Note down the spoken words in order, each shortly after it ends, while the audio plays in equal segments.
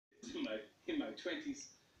20s,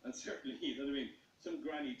 and certainly, you know what I mean, some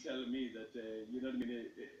granny telling me that, you know what I mean,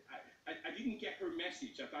 I didn't get her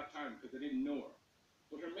message at that time because I didn't know her.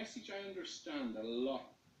 But her message I understand a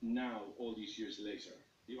lot now, all these years later.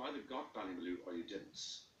 You either got Ballymaloe or you didn't.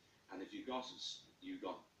 And if you got it, you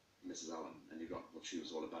got Mrs. Allen and you got what she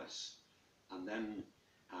was all about. And then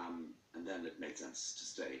it made sense to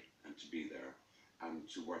stay and to be there and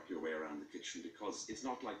to work your way around the kitchen, because it's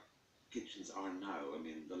not like kitchens are now. I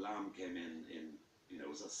mean, the lamb came in you know,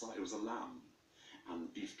 it was a lamb, and the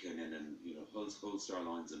beef came in you know, whole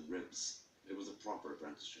sirloins and ribs. It was a proper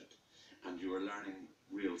apprenticeship, and you were learning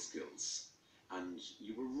real skills, and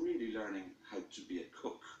you were really learning how to be a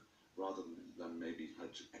cook rather than maybe how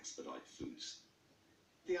to expedite foods.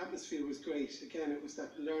 The atmosphere was great. Again, it was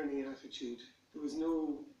that learning attitude. There was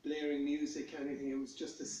no blaring music, anything. It was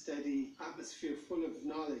just a steady atmosphere full of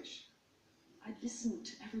knowledge. I listened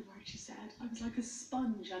to every word she said. I was like a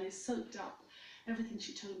sponge, and I soaked up everything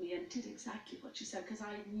she told me and did exactly what she said, because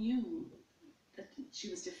I knew that she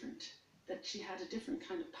was different, that she had a different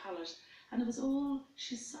kind of palate. And it was all,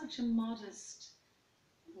 she's such a modest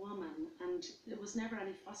woman, and there was never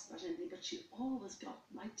any fuss about anything, but she always got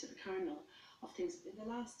right to the kernel of things. In the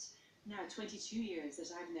last now 22 years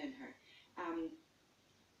that I've known her,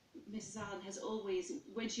 Mrs. Allen has always,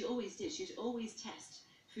 when she always did, she'd always test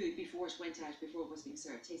food before it went out, before it was being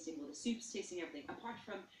served, tasting all the soups, tasting everything, apart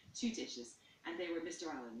from two dishes, and they were Mr.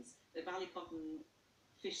 Allen's, the Ballycotton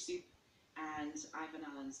fish soup and Ivan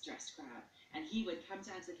Allen's dressed crab. And he would come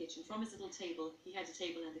down to the kitchen from his little table. He had a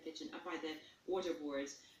table in the kitchen up by the order board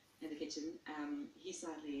in the kitchen. He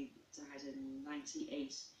sadly died in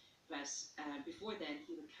 '98, but before then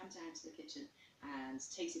he would come down to the kitchen and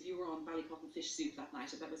taste. If you were on Ballycotton fish soup that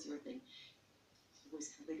night, if that was your thing, he always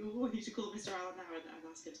kind of like, oh, I need to call Mr. Allen now and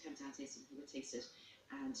ask him to come down and taste it. He would taste it,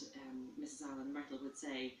 and Mrs. Allen, Myrtle, would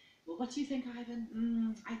say, well, what do you think,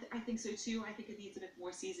 Ivan? I think so too. I think it needs a bit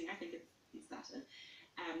more seasoning. I think it needs that.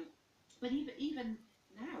 But even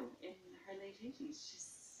now, in her late 80s, she's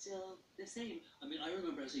still the same. I mean, I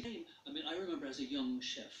remember as a young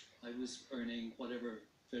chef, I was earning whatever,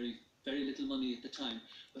 very little money at the time,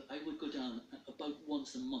 but I would go down about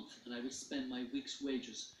once a month, and I would spend my week's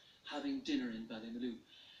wages having dinner in Ballymaloe.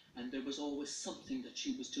 And there was always something that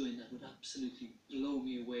she was doing that would absolutely blow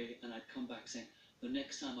me away, and I'd come back saying, the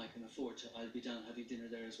next time I can afford to, I'll be down having dinner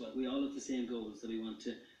there as well. We all have the same goals, that we want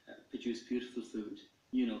to produce beautiful food,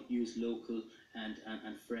 you know, use local and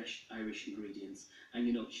fresh Irish ingredients. And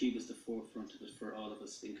you know, she was the forefront of it for all of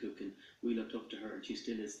us in cooking. We looked up to her, and she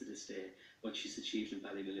still is to this day. What she's achieved in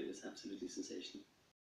Ballymaloe is absolutely sensational.